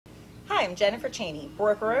I'm Jennifer Cheney,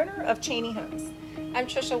 broker-owner of Cheney Homes. I'm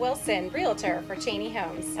Trisha Wilson, realtor for Cheney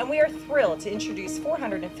Homes. And we are thrilled to introduce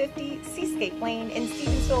 450 Seascape Lane in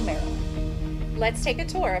Stevensville, Maryland. Let's take a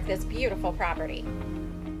tour of this beautiful property.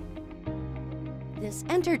 This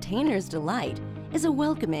entertainer's delight is a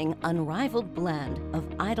welcoming, unrivaled blend of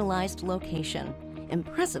idolized location,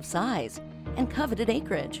 impressive size, and coveted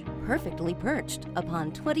acreage, perfectly perched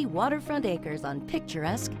upon 20 waterfront acres on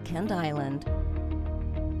picturesque Kent Island.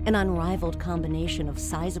 An unrivaled combination of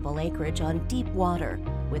sizable acreage on deep water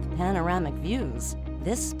with panoramic views,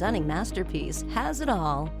 this stunning masterpiece has it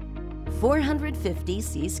all. 450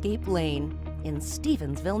 Seascape Lane in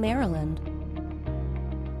Stevensville, Maryland.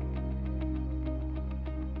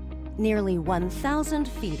 Nearly 1,000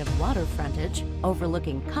 feet of water frontage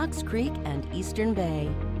overlooking Cox Creek and Eastern Bay.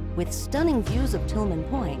 With stunning views of Tilghman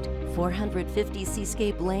Point, 450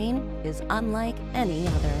 Seascape Lane is unlike any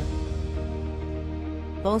other.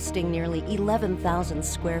 Boasting nearly 11,000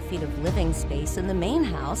 square feet of living space in the main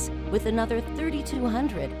house, with another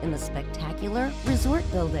 3,200 in the spectacular resort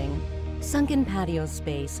building. Sunken patio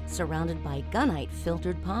space surrounded by gunite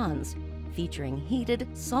filtered ponds, featuring heated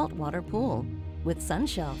saltwater pool with sun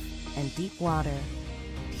shelf and deep water.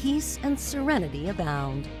 Peace and serenity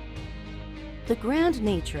abound. The grand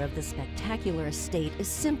nature of the spectacular estate is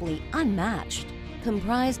simply unmatched.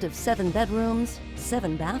 Comprised of 7 bedrooms,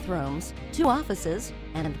 7 bathrooms, 2 offices,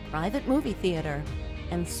 and a private movie theater,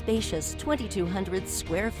 and spacious 2,200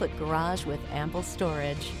 square foot garage with ample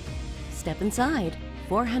storage. Step inside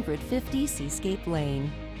 450 Seascape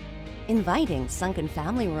Lane. Inviting sunken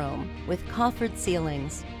family room with coffered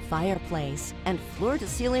ceilings, fireplace, and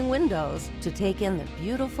floor-to-ceiling windows to take in the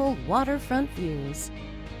beautiful waterfront views.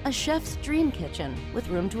 A chef's dream kitchen with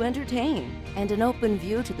room to entertain and an open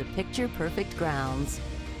view to the picture-perfect grounds.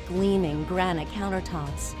 Gleaming granite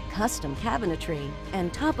countertops, custom cabinetry,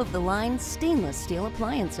 and top-of-the-line stainless steel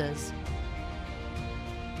appliances.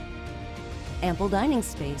 Ample dining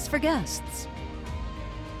space for guests.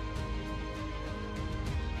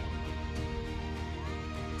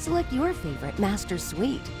 Select your favorite master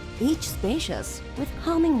suite, each spacious with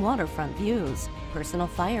calming waterfront views, personal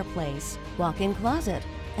fireplace, walk-in closet,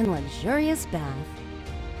 and luxurious bath.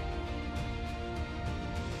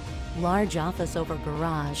 Large office over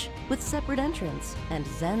garage with separate entrance and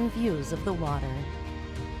zen views of the water.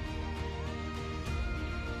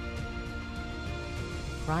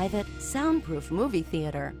 Private, soundproof movie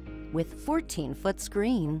theater with 14-foot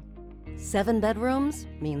screen. 7 bedrooms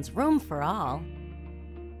means room for all.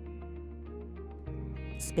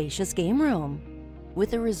 Spacious game room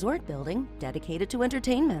with a resort building dedicated to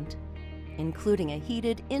entertainment, including a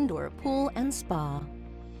heated indoor pool and spa.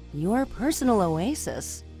 Your personal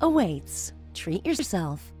oasis awaits. Treat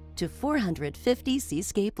yourself to 450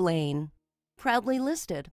 Seascape Lane. Proudly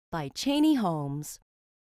listed by Cheney Homes.